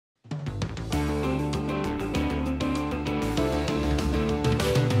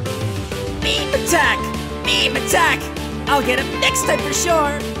attack! Beam attack! I'll get him next time for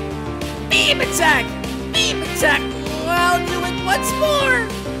sure! Beam attack! Beam attack! I'll do it once more!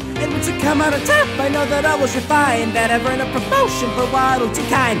 And once you come out on top, I know that I was refined. That I've earned a promotion for Waddle Too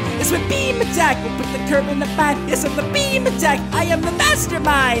Kind. It's with beam attack, we'll put the curve in the bind. Yes, with the beam attack, I am the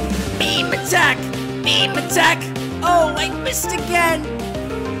mastermind. Beam attack, beam attack. Oh, I missed again.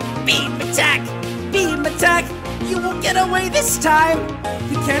 Beam attack, beam attack. You won't get away this time.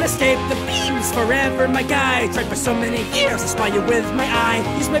 You can't escape the beams forever, my guy. Tried for so many years to spy you with my eye.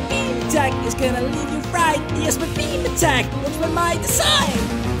 Use my beam attack, it's gonna leave you fried. Yes, my beam attack, what's my mind decide?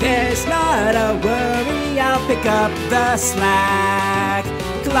 There's not a worry, I'll pick up the slack.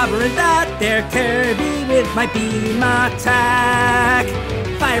 Clobbering out there, Kirby, with my beam attack.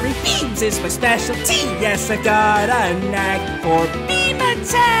 Firing beams is my specialty. Yes, I've got a knack for beam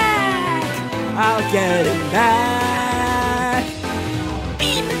attack. I'll get it back.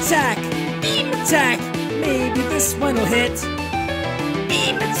 Beam attack, beam attack. Maybe this one will hit.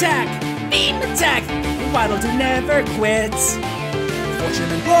 Beam attack, beam attack. Waddle Doo never quits.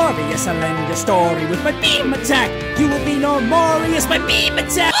 Fortune and glory, yes, I'll end your story with my beam attack. You will be no more, yes, my beam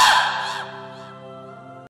attack.